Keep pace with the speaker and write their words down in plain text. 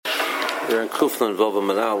We're in Kuflan Vavam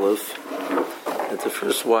and Aleph. At the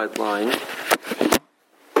first wide line,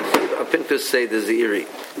 I think to say the Ziri.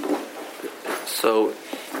 So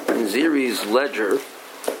in Ziri's ledger,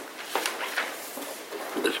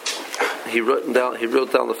 he wrote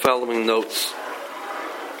down the following notes.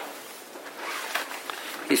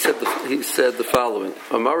 He said the following: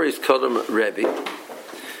 Amari's Kodam Rebbe.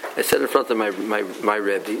 I said in front of my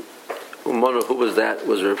Rebbe. Umanu, who was that?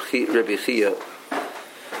 Was Rebbe Chia.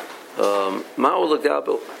 Ma'ul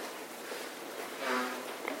Gabel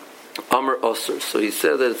Amr Osir. So he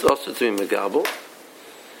said that it's Osir to be Megabel.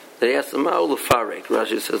 They asked him Ma'ul Farek.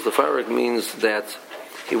 Rashi says the Farek means that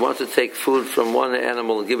he wants to take food from one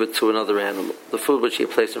animal and give it to another animal. The food which he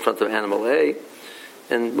placed in front of animal A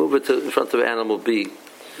and move it in front of animal B.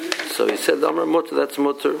 So he said Amr Mutter, that's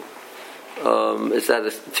Mutter. Is that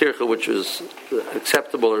a tircha which is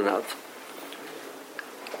acceptable or not?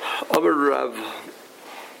 Amr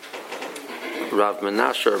Rav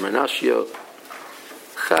Menashe or Menashio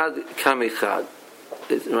Chad Kami Chad.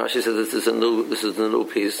 Rashi says this is the new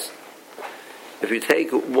piece. If you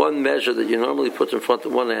take one measure that you normally put in front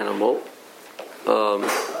of one animal,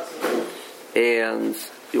 and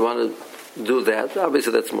you want to do that,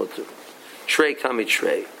 obviously that's mutter. Trey Kami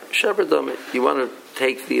Trey. Shepherdom, you want to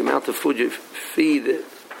take the amount of food that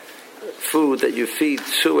you feed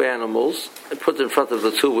two animals and put it in front of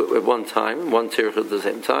the two at one time, one tircha at the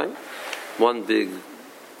same time. One big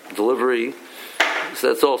delivery, so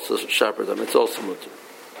that's also shaperdam. It's also mutter.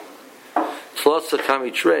 Tlotza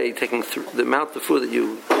kami tray, taking the amount of food that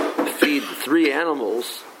you feed three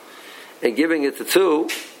animals and giving it to two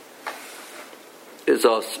is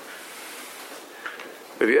also.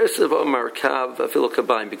 You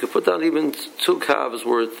could put down even two calves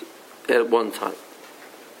worth at one time.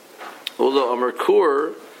 Although amar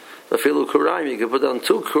kur, you could put down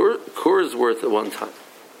two kurs worth at one time.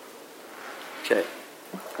 Okay.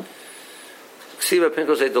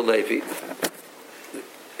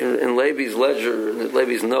 In Levi's ledger, in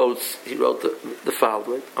Levi's notes, he wrote the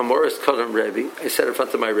following: Amoris Kodam Rebbe. I said in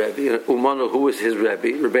front of my Rebbe, and Umanu, who is his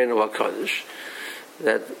Rebbe, Rebbeinu HaKadosh,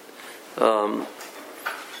 that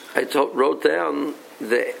wrote down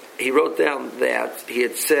that he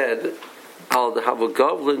had said Al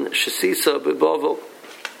Havagavlin Shasisa B'Bavel.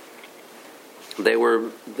 They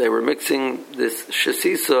were mixing this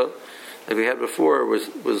Shasisa that we had before was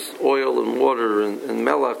oil and water and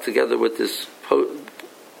melach together with this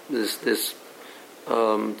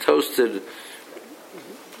toasted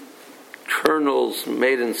kernels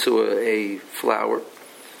made into a flour.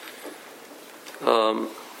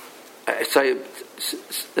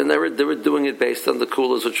 And they were doing it based on the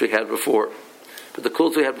kulas which we had before. But the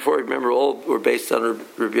kulas we had before, remember, all were based on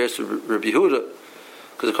Rabbi Yehuda,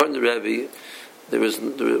 because according to Rabbi, it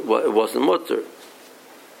wasn't mutter.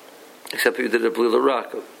 Except if you did a blila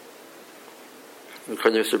raka.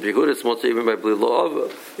 According to Rabbi Yehuda, it's mutter even by blila ava,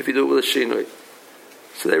 if you do it with a shinoi.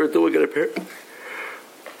 So they were doing it apparently.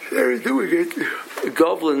 They were doing it.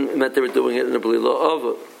 Govlin meant they were doing it in a blila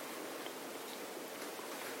ava.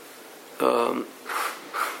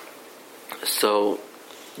 So,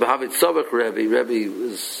 Bahavit Sabak Rebbe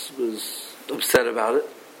was upset about it.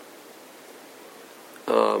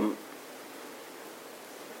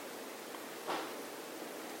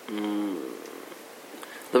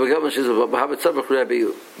 The Begavan says about Bahavit Sabak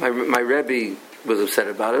Rebbe. My Rebbe was upset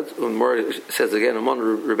about it. When Mori says again, "Amon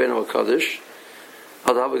Rebbeinu HaKadosh."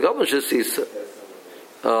 The Begavan says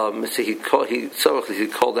he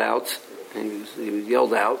called out. He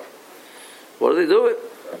yelled out. What do they do it?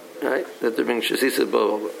 Right? That they're being shasisa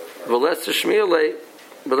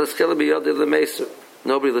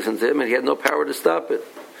nobody listened to him, and he had no power to stop it.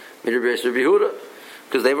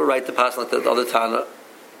 Because they were right to pass like the other Tana.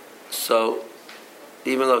 So,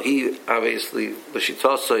 even though he obviously,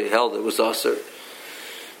 Bashitoso, he held it was Aser,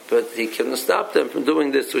 but he couldn't stop them from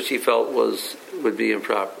doing this, which he felt would be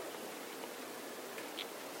improper.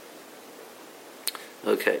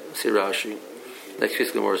 Okay, let's see Rashi. Next piece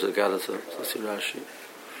of Gemara is Gadata. So let's see Rashi.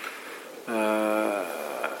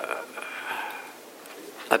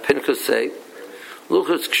 I could say,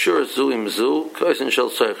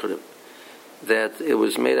 that it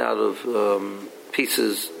was made out of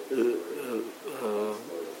pieces,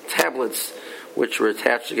 tablets, which were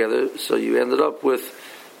attached together. So you ended up with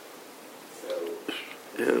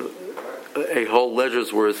a whole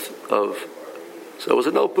ledger's worth of. So it was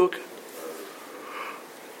a notebook.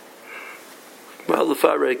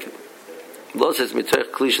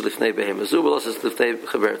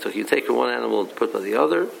 You take one animal and put by the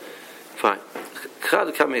other, fine. Chad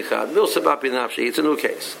Kamichad, Mil Sabapi Nafshi, it's a new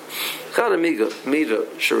case. Chad Amiga, Mida,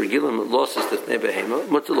 Shurigilim, losses the Nebehema,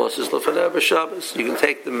 Mutta losses Lafadab Shabbos. You can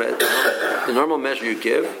take the normal measure you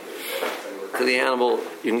give to the animal,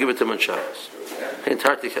 you can give it to him on Shabbos.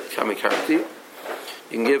 Tarti Kamikarti,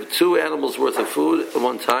 you can give 2 animals worth of food at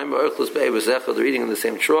one time, or they're eating in the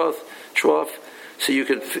same trough, so you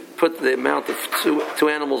could put the amount of two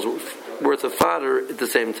animals worth of fodder at the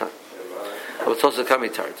same time.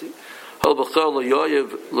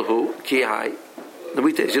 The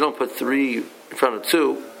weekdays you don't put 3 in front of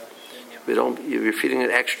 2. You're feeding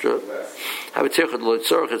it extra.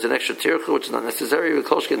 It's an extra tircha, which is not necessary. And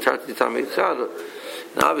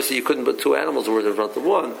obviously you couldn't put 2 animals worth in front of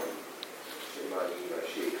 1.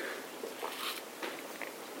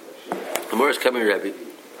 Amor is coming, Rabbi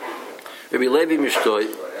Levi Mishtoi.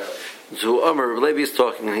 So Rabbi Levi is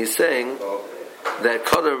talking, and he's saying that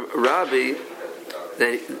Kadam Rabbi,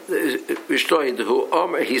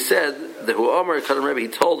 he said that who Amar Kadam Rabbi, he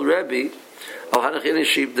told Rabbi,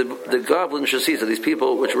 the goblin shasisa, these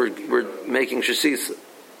people which were making shasisa,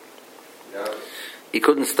 he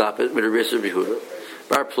couldn't stop it with a Rebbe Yehuda.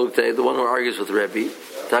 Bar Plukte, the one who argues with Rabbi,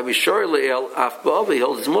 Tabi Shor Le'el Af Ba'ava, he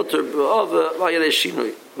holds his mutter Ba'ava Vayadei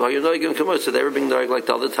Shinui. Vayadei Gim so they were being dark like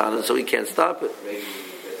the other Tana, so he can't stop it.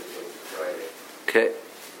 Okay.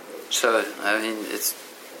 So I mean, it's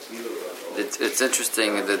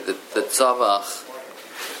interesting that the Tzavach.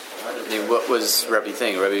 I mean, what was Rebbe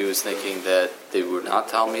thinking? Rebbe was thinking that they were not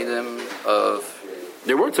Talmidim of.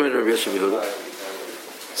 They weren't Talmidim of Yehuda.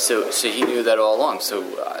 So he knew that all along. So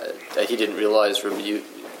he didn't realize Rebbe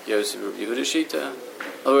Yehuda Shita.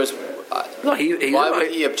 In other words, no, why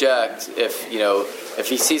would he object if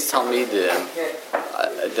he sees Talmidim,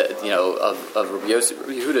 of Rebbe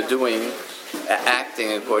Yehuda doing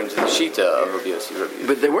acting according to the Shita of Rebbe Yehuda?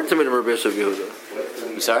 But they weren't Talmidim of Rebbe Yehuda.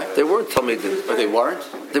 I'm sorry? They weren't Talmidim. But they weren't?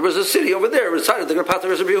 There was a city over there. It decided they're going to pass the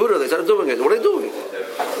Rebbe Yehuda. They started doing it. What are they doing?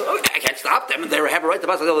 I can't stop them. They have a right to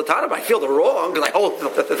pass the other time. I feel they're wrong because I hold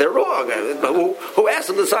that they're wrong. Who asked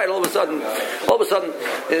them to decide? All of a sudden,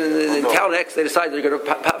 in town X, they decide they're going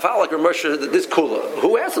to follow like Ramesh this kula.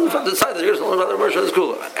 Who asked them to decide they're going to follow Ramesh this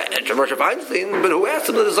kula? Ramesh Feinstein. But who asked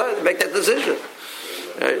them to decide to make that decision?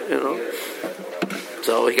 Right,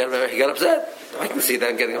 So he got upset. I can see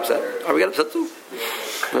them getting upset. Are we getting upset too?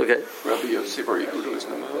 Okay. Rabbi Yosef or Yehuda is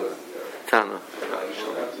Tana.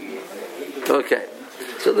 Okay.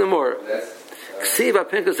 So the more. Ksiva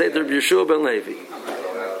Pinkas said to Yeshua ben Levi.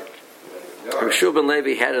 Yeshua ben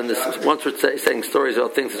Levi had in this, once we're saying stories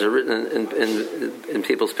about things that are written in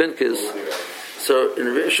people's Pinkas. So in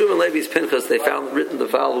Yeshua ben Levi's Pinkas, they found written the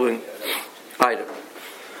following item.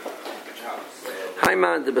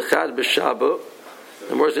 Haiman de Bechad B'Shabo.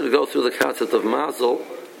 And we're going to go through the concept of Mazel.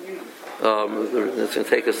 It's going to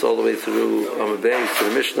take us all the way through Amabay to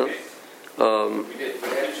the Mishnah.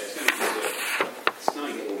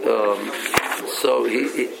 So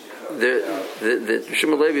the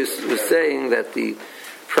Shimon Levi was saying that the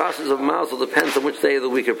process of Mazel depends on which day of the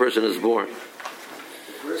week a person is born.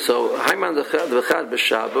 So Haiman de Bechad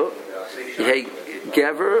B'Shabo, Yehei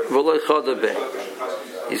Gever V'lo Chada Beh.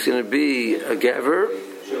 He's going to be a Gever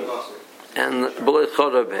and B'lo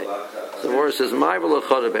Chada Beh. So the word says, "My B'lo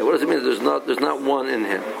Chada Beh." What does it mean? There's not one in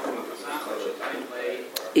him.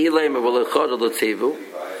 Ilay B'lo Chada L'Tzivu.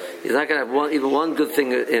 He's not going to have even one good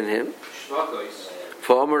thing in him.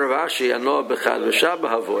 For Omer Ravashi, Anoah B'Chad B'Shaba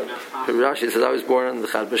Havod. Ravashi says, "I was born on the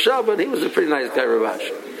Chad B'Shaba," and he was a pretty nice guy,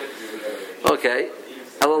 Ravashi. Okay,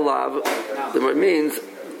 Elalav. It means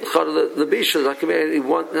Chada the Bisha.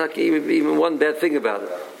 Not even one bad thing about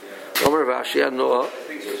it. Omer Ravashi, Anoah.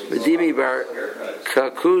 Medimi bar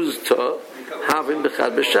kakuzta having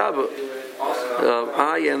bechad b'shaba.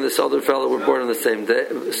 I and this other fellow were born on the same day,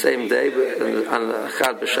 on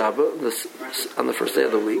chad b'shaba, on the first day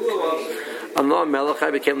of the week. Anoah Melech,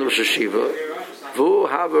 I became the Rosh Hashiva. Vu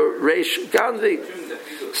have a reish ganvi.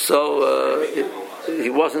 So he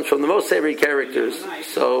wasn't from the most savory characters.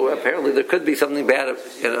 So apparently there could be something bad on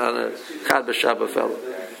a chad b'shaba fellow.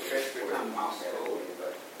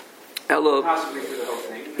 Elo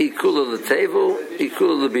ikula l'tevu,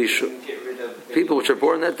 ikula l'bishu. People which are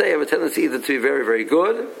born that day have a tendency either to be very, very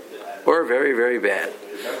good or very, very bad.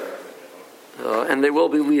 And they will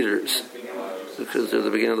be leaders because they're the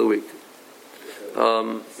beginning of the week.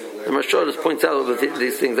 And Mashal just points out that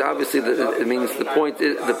these things, obviously it means the point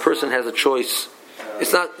is the person has a choice.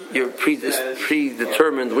 It's not you're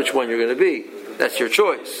predetermined which one you're going to be. That's your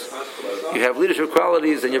choice. You have leadership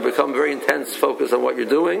qualities and you become very intense, focused on what you're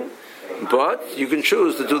doing. But you can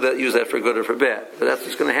choose to do that, use that for good or for bad. But that's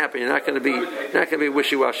what's going to happen. You're not going to be a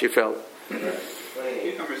wishy-washy fellow.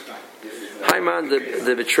 Haiman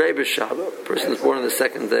the betrayed b'Shabbat, person is born on the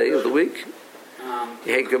second day of the week.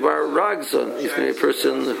 Yehei Gabar Ragzon, he's going to be a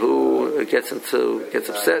person who gets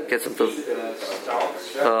upset, gets into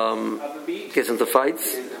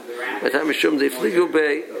fights. By the time Mishum they fligu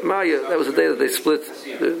be Maya, that was the day that they split.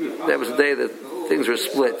 That was the day that things were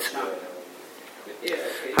split.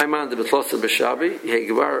 Haiman the Betlosa b'Shabi, Yehei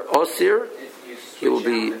Gabar Osir, he will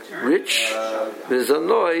be rich.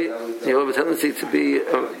 Mizanoi, he will have a tendency to be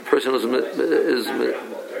a person who is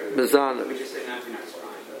mizana.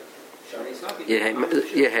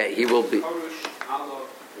 Yeah, he will be.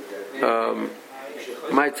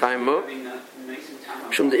 My time up.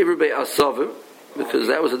 Shum the Ibrbe Asavim, because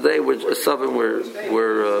that was the day which Asavim were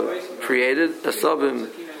created. Asavim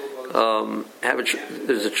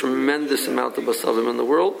there's a tremendous amount of Asavim in the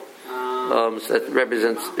world. So that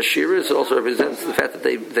represents Ashiras. It also represents the fact that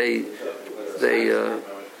they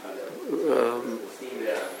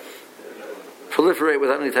proliferate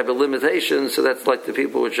without any type of limitation. So that's like the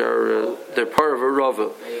people which are they're part of a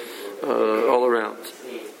rava all around.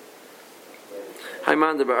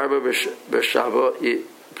 Haiman de Ba'arba B'Shaba,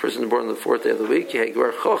 person born on the fourth day of the week. He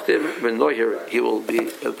will be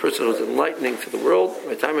a person who's enlightening to the world.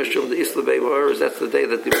 By time the Isla Be'War, that's the day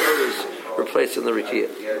that the orders were placed in the Rikiyah.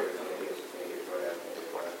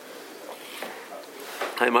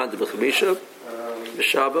 Haiman de B'Chamisha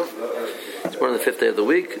B'Shaba, he's born on the fifth day of the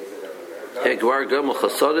week. So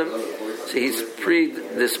he's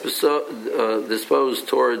predisposed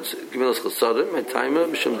towards Gemilas Chasadim and Taima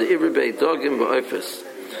Mishum the Ibrbe Dogim Ba'ifis.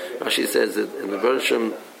 She says that in the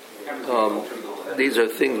Bereshim, these are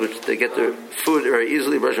things which they get their food very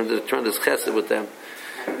easily. Bereshim to turn this chesed with them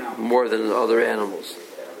more than other animals.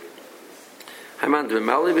 Haiman de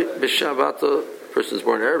B'Mali B'Shabbato, person is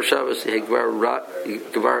born Arab Shabbos, he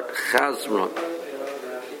Gvar Chazron.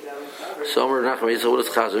 So what does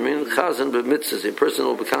chazan mean? Chazan b'mitzvahs, a person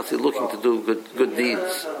will be constantly looking to do good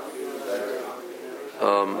deeds.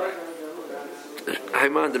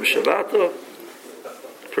 Haiman de b'Shabbato,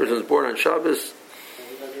 person is born on Shabbos.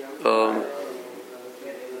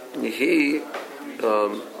 He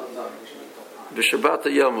b'Shabbat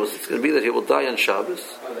Yamos. It's going to be that he will die on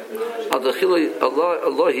Shabbos.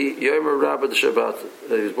 Allahi Yomer Rabba the Shabbat.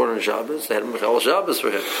 He was born on Shabbos. They had Michal Shabbos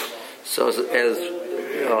for him. So as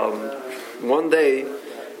one day,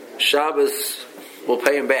 Shabbos will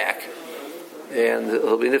pay him back, and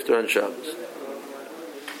he'll be nifter on Shabbos.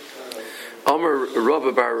 Amar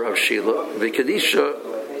Rava bar Rav Shila, v'Kadisha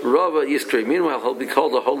Rava Yiskri. Meanwhile, he'll be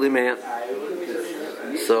called a holy man.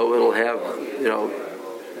 So it'll have,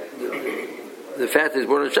 the fact that he's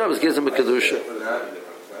born on Shabbos gives him a kedusha.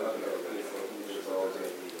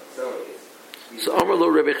 So Amar lo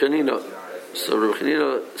Rebbe Chanina. So Rebbe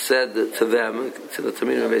Chanina said to them, to the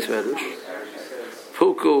Talmidim Beis Medrash,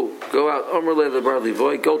 Puku, go out, Amar le the Bar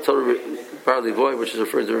Levoy, go tell Bar Levoy, which is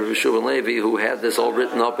referring to Rebbe Shua ben Levi, who had this all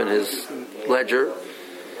written up in his ledger.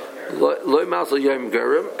 Loi mazel yom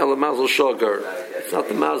garim, ela mazel shah garim. It's not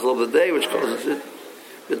the mazel of the day which causes it,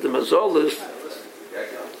 but the mazel is.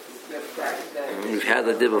 We've had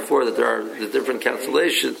the day before that there are the different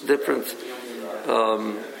constellations, different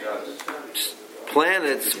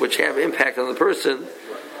planets which have impact on the person,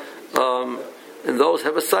 and those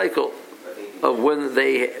have a cycle of when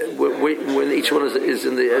each one is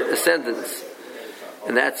in the ascendance,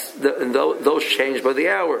 and those change by the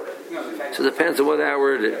hour. So it depends on what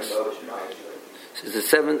hour it is. So it's a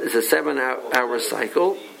 7-hour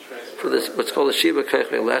cycle for this what's called a Shiva Kech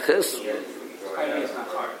Leches,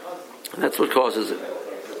 and that's what causes it.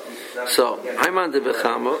 So Haiman de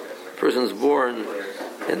Bechama, person's born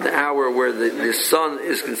in the hour where the sun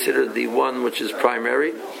is considered the one which is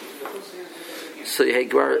primary. So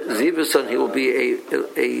Yehegvar Zivason, he will be a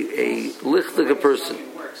lichtige person.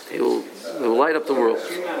 He will light up the world.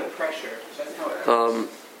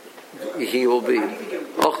 He will be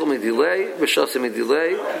Achel B'Shasim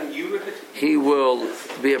Midilei. He will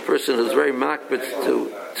be a person who's very makbet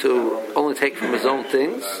to only take from his own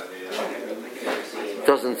things.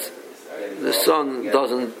 The sun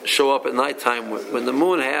doesn't show up at nighttime. When the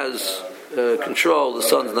moon has control, the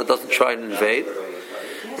sun doesn't try and invade.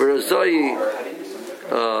 Whereas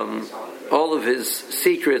all of his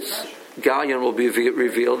secrets, Galion will be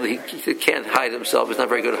revealed. He can't hide himself. He's not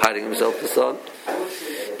very good at hiding himself, the sun.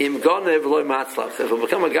 Im Ganev loy matzlach. If he'll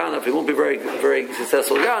become a Ganev, he won't be very, very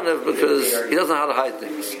successful Ganev because he doesn't know how to hide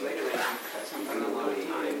things.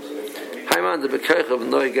 Haiman de Bekeich of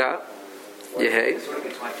Noiga. Yehei.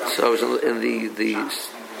 So in the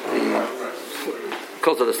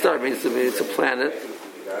cult of the star means it's a planet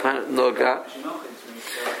Noga.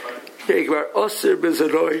 Yehegvar Osir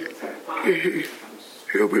Bezanoi.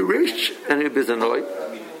 He'll be rich and he'll be zanoi.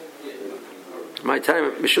 My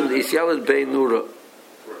time, Mishum Isyalad Bei Nura.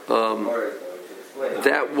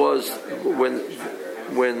 That was when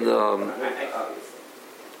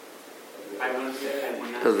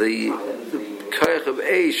the Koyach of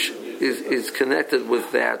Eish is connected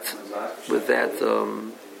with that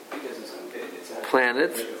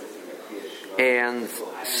planet, and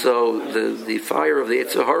so the fire of the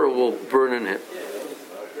Yetzer Hara will burn in him.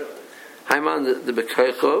 Haiman the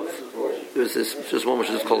Bekoychov, there's this one which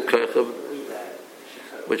is called Koychov,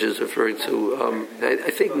 which is referring to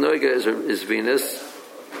I think Noiga is Venus,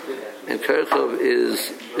 and Koychov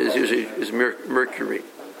is usually Mercury.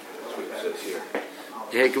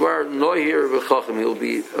 He'll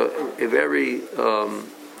be a very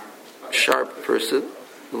sharp person,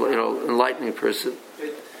 enlightening person.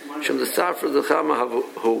 Because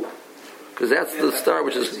that's the star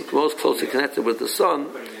which is most closely connected with the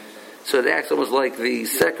sun. So it acts almost like the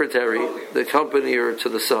secretary, the accompanier to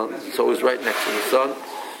the sun. It's always right next to the sun.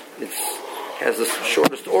 It has the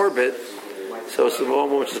shortest orbit, so it's the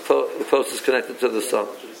moment which is the closest connected to the sun.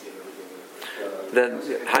 Then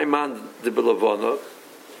Haiman de Bilavona.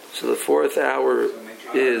 So the fourth hour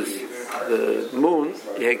is the moon.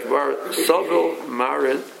 Yekvar Sovel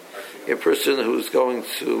Marin, a person who's going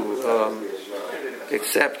to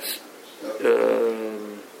accept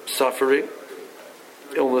suffering,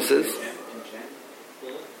 illnesses,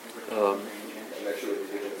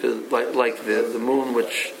 like the moon,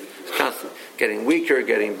 which is constantly getting weaker,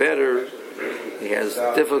 getting better. He has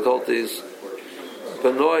difficulties.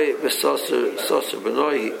 Benoi v'soser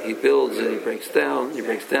benoi. He builds and he breaks down. He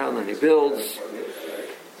breaks down and he builds.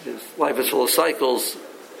 His life is full of cycles,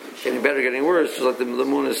 getting better, getting worse, just like the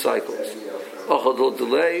moon is cycles. Ochadol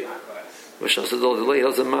delay. He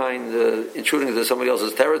doesn't mind intruding into somebody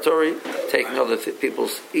else's territory, taking other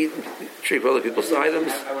people's treating other people's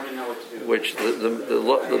items, which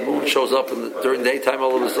the moon shows up during daytime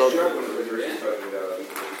all of a sudden.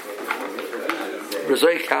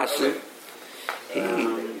 B'zoi kasu. He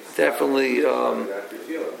definitely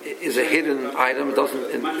is a hidden item. It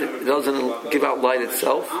doesn't give out light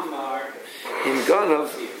itself. In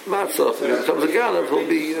Ganav, Matzah, if he becomes a Ganav, he'll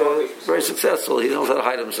be very successful. He knows how to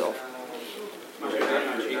hide himself.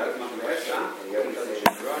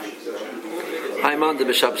 Haiman de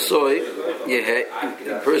B'Shabsoi,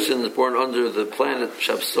 a person is born under the planet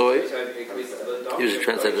Shabsoi, usually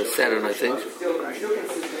translated as Saturn, I think.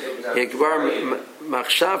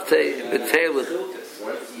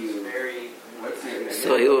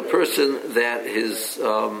 So he'll a person that his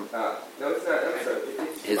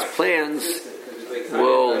plans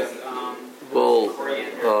will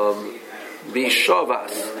be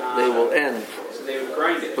shavas. They will end.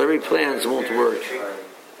 Every plans won't work.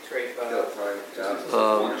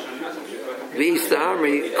 The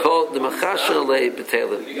army called the Machashan Alei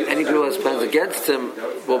B'Telem. Any who has plans against him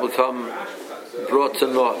will become brought to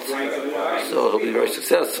naught. So he'll be very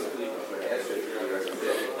successful.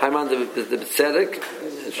 Haiman the Tzedek,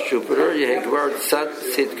 it's Jupiter. Yehegvar Tzad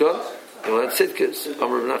Sitka. He'll have Sitkas.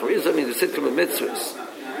 Amar B'Nachman. What does that mean? The Sitka of mitzvahs.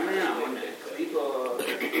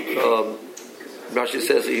 Rashi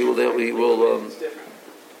says he will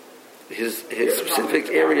his specific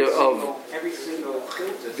area of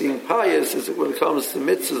being pious is when it comes to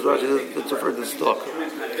mitzvahs. Rashi that's referred to stalker.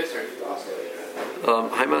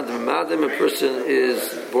 Haiman de Madim, a person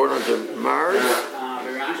is born under Mars.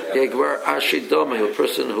 Yegvar Ashidoma, a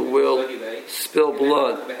person who will spill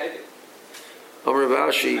blood. Amar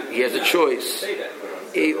Rashi, he has a choice.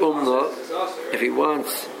 If he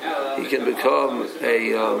wants, he can become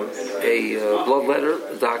a bloodletter,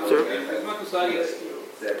 a doctor,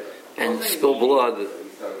 and spill blood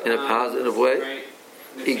in a positive way.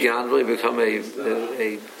 He can really become a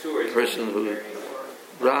person who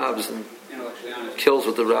robs and kills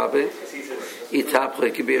with the robbing.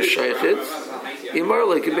 Itapli could be a shaykhid.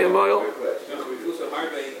 Imarli could be a moil.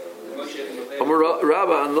 I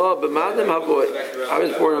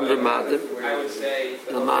was born under Madim.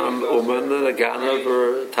 The Manam Uman, a Ganav,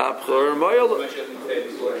 or a Tapcha, or a Moil.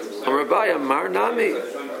 Rabbi Mar Nami,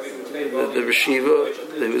 the Reshiva,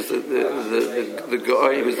 he was the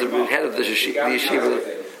guy, he was the head of the yeshiva.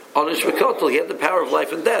 Onish Mekotel, he had the power of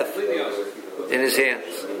life and death in his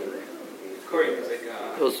hands.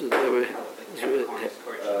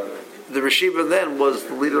 The Reshiva then was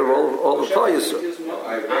the leader of all the Klal Yisrael.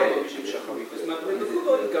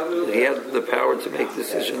 He had the power to make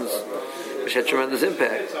decisions which had tremendous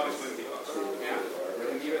impact.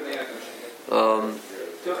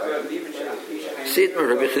 Sit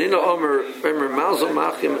Rabbi Chanina Omer Mazel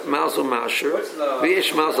Machim Mazel Masher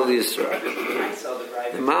V'yesh Mazel Yisra.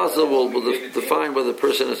 The Mazel will define whether the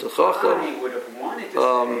person is a Chacham.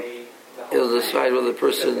 It'll decide whether the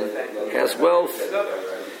person has wealth.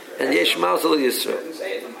 And Yesh Mazel Yisra.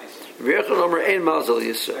 Rabbi Chanina Omer Ein Mazel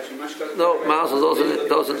Yisra. No, Mazel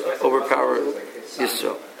doesn't overpower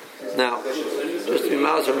Yisra. Now, just to be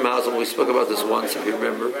Mazel, we spoke about this once, if you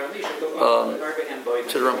remember.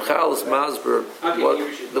 To the Ramchal's Masber, what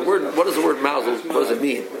is the word Mazel? What does it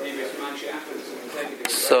mean?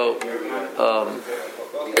 So,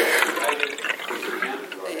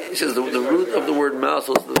 he says the root of the word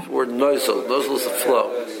Mazel is the word Noisel. Noisel is the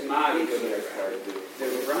flow.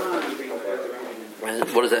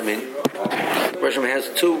 And what does that mean? Rishon has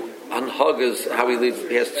two anhagas, how he leads.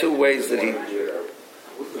 He has two ways that he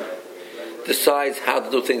decides how to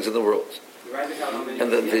do things in the world.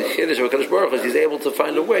 And the Chiddush of HaKadosh Baruch Hu is he's able to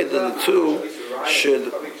find a way that the two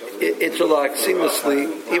should interlock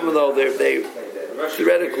seamlessly, even though they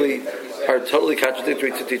theoretically are totally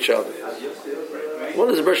contradictory to each other. One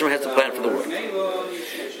is the Bershom has to plan for the world.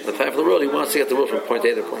 The plan for the world, he wants to get the world from point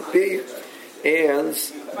A to point B, and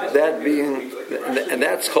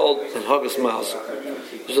that's called Hagas Mazel.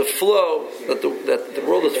 There's a flow that the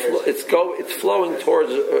world is it's flowing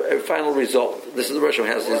towards a final result. This is the Bershom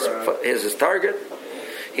has his target.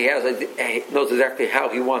 He knows exactly how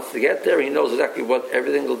he wants to get there. He knows exactly what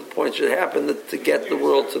every single point should happen to get the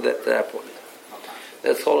world to that point.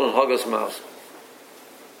 That's called an Hagas Mazel.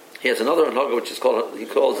 He has another Anhaga which is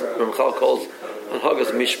Ramchal calls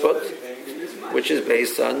Anhagas Mishpat, which is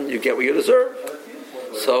based on you get what you deserve.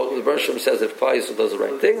 So the Bershom says if Klal Yisrael does the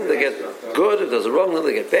right thing, they get good. If it does the wrong thing,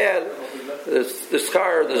 they get bad. There's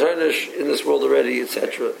skar, there's earnish in this world already,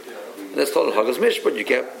 etc. And that's called Hagas Mishpat. You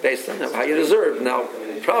get based on how you deserve. Now,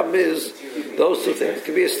 the problem is those two things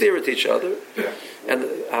can be a steer with each other. And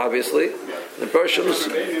obviously, the Bershom's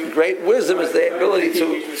great wisdom is the ability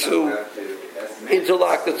to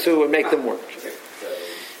interlock the two and make them work.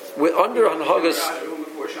 We're under Hagas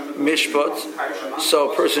Mishpat,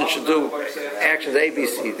 so a person should do actions A, B,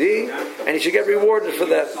 C, D, and he should get rewarded for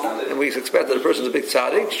that. And we expect that a person is a big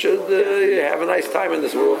tzaddik should have a nice time in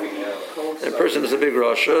this world. And a person is a big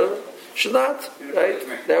rasha should not,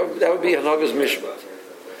 right? That would be Hagas Mishpat.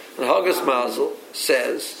 And Hagas Mazel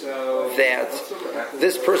says that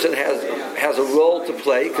this person has a role to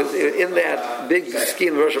play, because in that big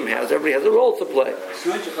scheme the Rosham has, everybody has a role to play.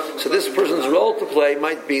 So this person's role to play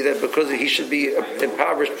might be that because he should be an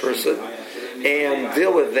impoverished person and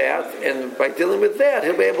deal with that, and by dealing with that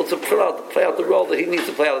he'll be able to play out the role that he needs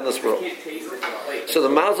to play out in this world. So the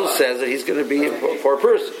Mazel says that he's going to be a poor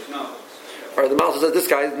person. Or the Mazel says this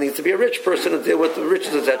guy needs to be a rich person and deal with the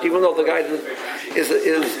riches, etc. Even though the guy is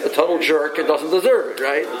a total jerk and doesn't deserve it,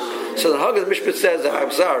 right? So the Hagas Mishpat says,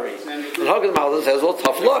 I'm sorry. And Hagas Mazel says, well,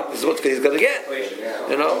 tough luck. This is what he's going to get.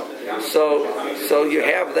 You know? So you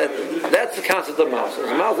have that. That's the concept of Mazel.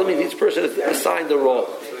 Mazel means each person is assigned a role.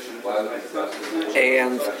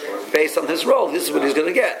 And based on his role, this is what he's going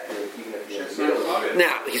to get.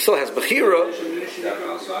 Now, he still has Bechira.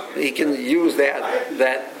 He can use that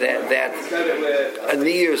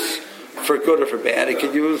aniyus for good or for bad. He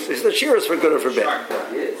can use his Ashiras for good or for bad.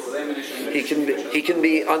 He can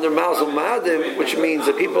be under Mazel Madim, which means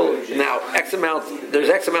that people now there's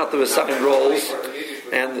X amount of assigned roles,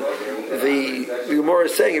 and the Gemara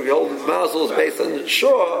is saying if you hold Mazel is based on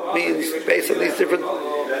Shah, means based on these different.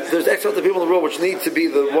 There's X amount of people in the world which need to be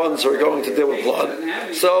the ones who are going to deal with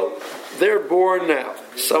blood. So they're born now.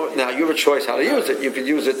 So now you have a choice how to use it. You can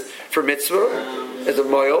use it for mitzvah as a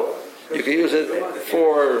moil. You can use it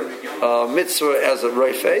for mitzvah as a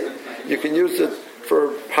roifei. You can use it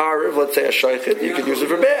for pariv, let's say a shaychit. You can use it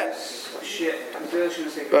for bad.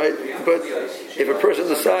 Right? But if a person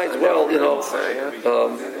decides, well,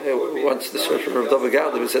 once the search for Rav David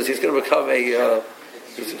Gottlieb says he's going to become a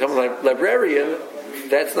librarian,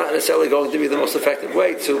 that's not necessarily going to be the most effective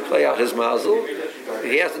way to play out his mazel.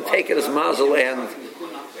 He hasn't taken his mazel and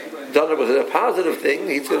done it with a positive thing.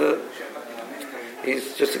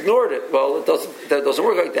 He's just ignored it. Well, that doesn't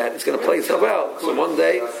work like that. It's going to play itself out. So one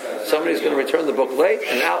day, somebody's going to return the book late,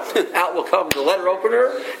 and out will come the letter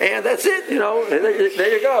opener, and that's it. There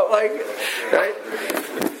you go. Right?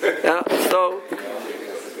 So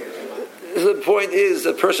the point is,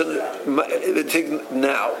 the person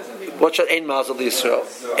now. What should Ein Mazel Yisrael?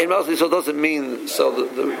 Ein Mazel Yisrael doesn't mean, so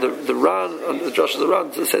the Ran, the Josh of the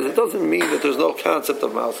Ran says it doesn't mean that there's no concept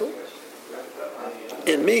of Mazel.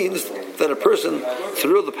 It means that a person,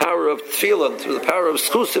 through the power of tefillah, through the power of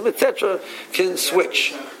skusim, etc., can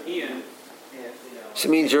switch. So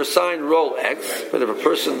it means you're assigned role X, but if a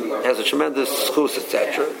person has a tremendous schus,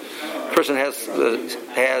 etc., person has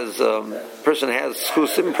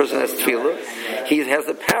chusim, person has tefillah, he has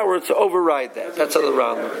the power to override that. That's how the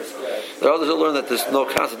Ran learns. There are others who learn that there's no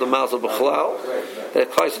concept of mazel b'chalal, that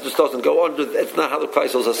Kleisel just doesn't go under. It's not how the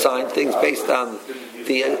Kleisel is assigned things based on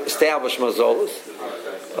the established mazolas.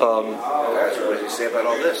 That's what you say about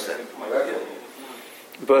all this then.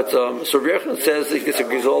 But so Rabbi Yochanan says he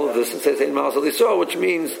disagrees with all of this and says ein mazel Yisrael, which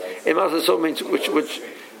means ein mazel Yisrael means which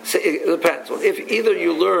it depends. If either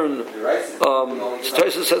you learn,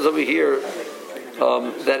 Tosfos says over here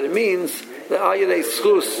that it means that al yedei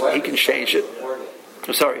schus he can change it.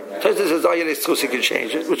 I'm sorry, Tosfos says al yedei schus he can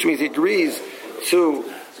change it, which means he agrees to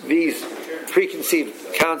these preconceived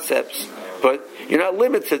concepts, but you're not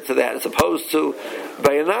limited to that, as opposed to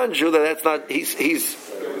by a non-Jew that's not he's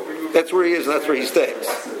that's where he is and that's where he stays.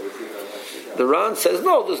 The Ran says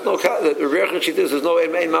no, there's no. The Rabbi Yochanan there's no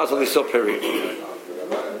ein mazel Yisrael period.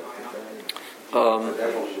 Also,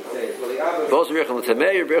 Rabbi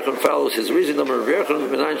Yochanan follows his reason. How do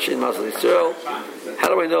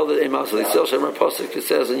I know that ein mazel Yisrael? Shemar Pasuk it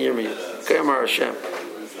says in Yirmiyah, Kayamar Hashem.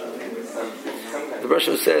 The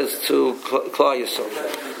Russian says to Klal Yisrael,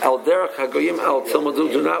 Al derech hagoyim al tilmadu,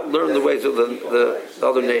 do not learn the ways of the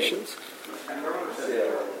other nations.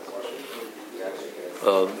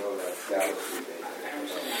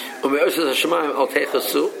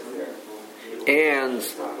 And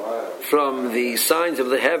from the signs of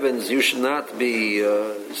the heavens you should not be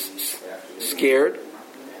scared.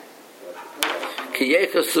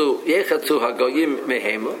 Because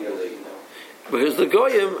the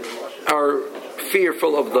goyim are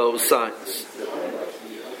fearful of those signs,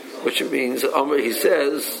 which means he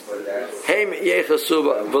says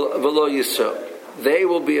they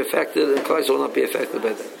will be affected and Klal will not be affected by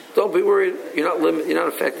that. Don't be worried, you're not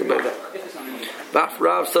affected by that. Baf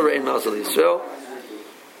Rav Sarah ein mazel Yisrael.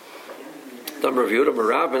 Damar Yehuda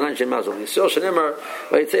Marav and ein mazel Yisrael. Shenemar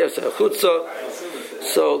vayitzeis chutza.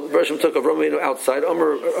 So the Bereshim took Avram outside.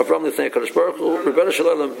 Omer Avram l'fnei Kadosh Baruch Hu. Rebbeinu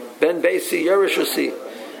Shalom Ben Beisi Yerushasi.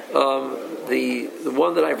 The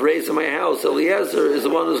one that I've raised in my house, Eliezer, is the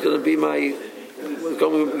one who's going to be the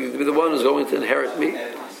one who's going to inherit me.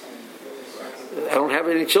 I don't have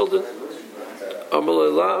any children.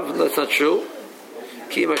 That's not true.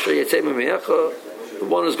 The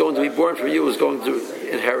one who's going to be born from you is going to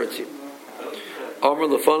inherit you. So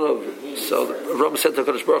Ram said to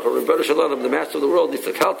Kadosh Baruch Hu, Rebbeinu Shalom, the master of the world,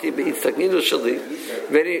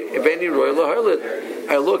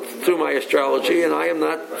 I looked through my astrology and I am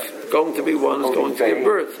not going to be one who's going to give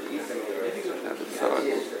birth.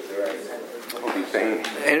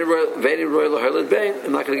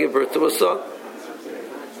 I'm not going to give birth to a son.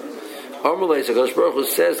 Kadosh Baruch Hu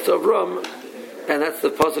says to Avram, and that's the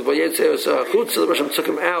pasuk. The Rosham took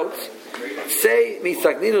him out. Say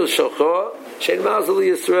mistagninu shokha shein mazel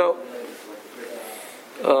Yisrael.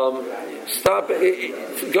 Stop.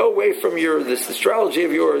 Go away from this astrology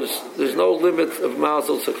of yours. There's no limit of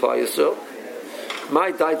mazel to Klal Yisrael.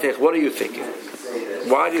 My daitech. What are you thinking?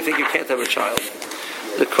 Why do you think you can't have a child?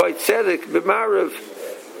 The Koy Tzedek b'Marav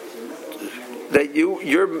that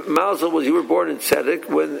your mazel was you were born in Tzedek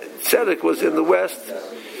when Tzedek was in the west.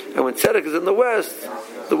 And when tzedek is in the west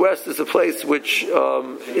is a place which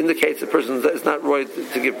indicates a person is not right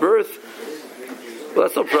to give birth. Well,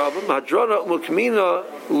 that's no problem. Hadrana mukmina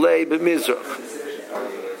le b'mizrach.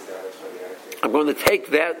 I'm going to take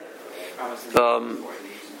that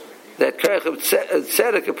kerech of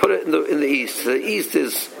tzedek and put it in the east. The east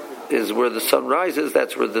is where the sun rises.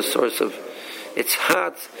 That's where the source of it's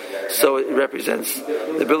hot, so it represents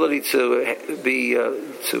the ability to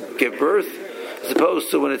give birth. As opposed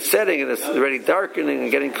to when it's setting and it's already darkening and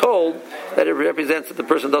getting cold, that it represents that the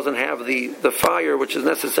person doesn't have the fire which is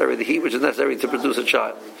necessary, the heat which is necessary to produce a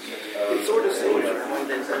child. It's sort of similar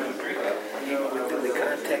within the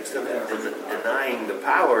context of him denying the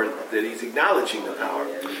power, that he's acknowledging the power.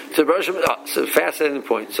 So it's a fascinating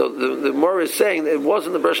point. So the Mora is saying that it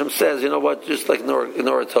wasn't the Bereshim says, you know what, just like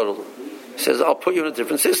ignore it totally. He says, I'll put you in a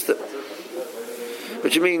different system.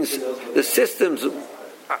 Which means the systems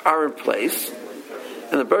are in place.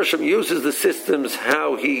 And the Bereshim uses the systems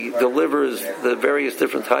how he delivers the various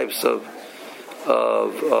different types of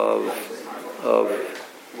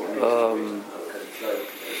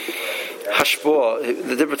hashpah,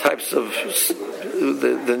 the different types of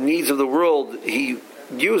the needs of the world. He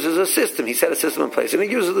uses a system. He set a system in place, and he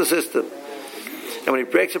uses the system. And when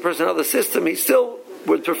he breaks a person out of the system, he still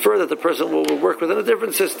would prefer that the person will work within a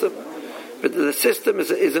different system. But the system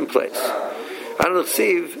is in place. I don't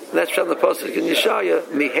see. That's from the pasuk in Yeshaya.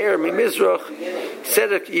 Miher mi mizrach,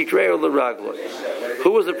 tzedek yikreu l'ragloi.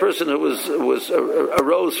 Who was the person who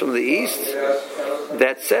arose from the east?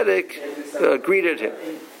 That tzedek greeted him.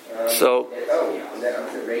 So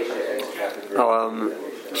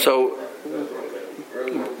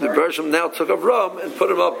the Bershom now took Avram and put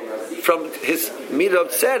him up from his midah of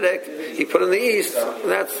tzedek. He put in the east.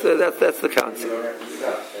 And that's the concept.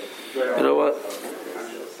 You know what?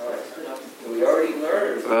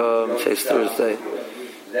 Today's Thursday.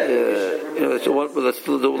 Let's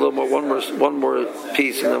do a little more, one more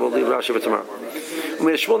piece, and then we'll leave Rashi for tomorrow.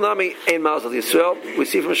 We see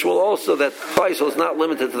from Shmuel also that Klaisel is not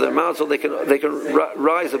limited to their mazel; they can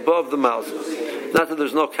rise above the mazel. Not that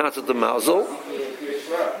there's no concept of mazel,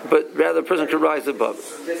 but rather a person can rise above.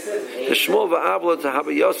 The Shmuel va'avla to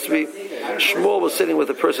Haba Yosvi. Shmuel was sitting with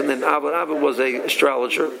a person named Avla. Avla was an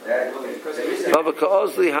astrologer.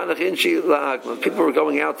 People were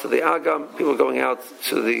going out to the Agam. People were going out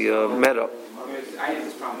to the meadow.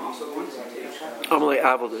 Amalei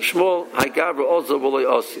Avla to Shmuel. Hai Gavra also Wolei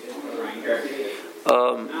Osi.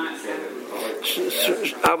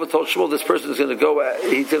 Avla told Shmuel, this person is going to go.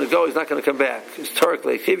 He's going to go. He's not going to come back. It's Tarek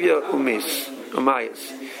Lechivya Umis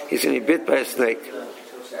Amayas. He's going to be bit by a snake.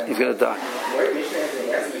 He's going to die.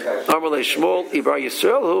 Amalei Shmuel Ibar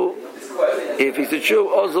Yisrael, who, if he's a Jew,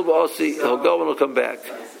 Ozil Osi, he'll go and he'll come back.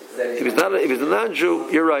 If he's a non-Jew,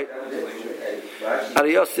 you're right.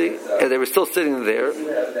 Ariyasi, and they were still sitting there,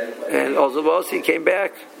 and Ozil Osi came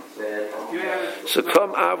back. So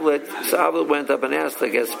Avlet went up and asked, I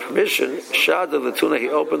guess, permission. Shad of the tuna, he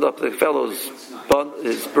opened up the fellow's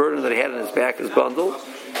his burden that he had in his back, his bundle.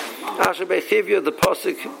 Asher Bechivya, the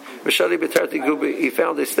posik, Mishari Betarti Gubi, he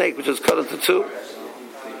found a snake which was cut into two.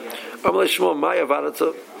 Amalei Shmuel Maya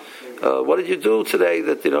Varata, what did you do today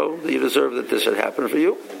that you deserve that this should happen for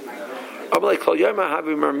you? Amalei Kol Yoma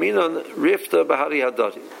Habi Marminon Rifta Bahari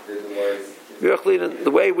Hadati.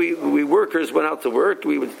 The way we workers went out to work,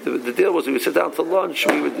 the deal was we would sit down to lunch.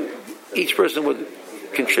 Each person would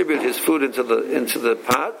contribute his food into the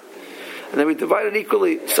pot, and then we divided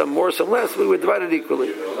equally. Some more, some less. We would divide it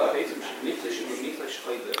equally.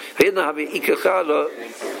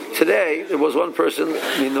 Today there was one person.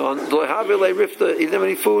 He didn't have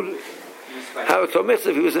any food. How if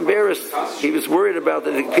he was embarrassed, he was worried about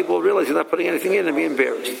that people will realize he's not putting anything in and be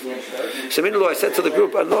embarrassed. So I said to the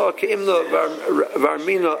group, I'll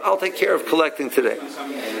take care of collecting today.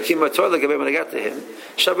 When I got to him,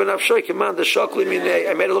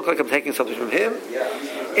 I made it look like I'm taking something from him,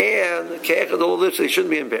 and he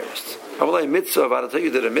shouldn't be embarrassed. You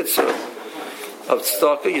did a mitzvah of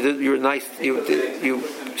tzedakah. You were nice. You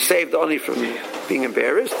saved Ani from being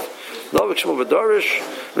embarrassed. It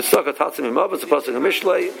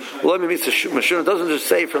doesn't just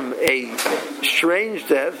say from a strange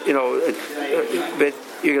death, but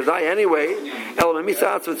you're going to die anyway.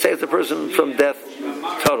 It saves the person from death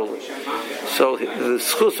totally. So the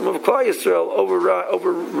schusim of Klal Yisrael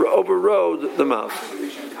overrode the mouth.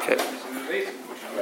 Okay.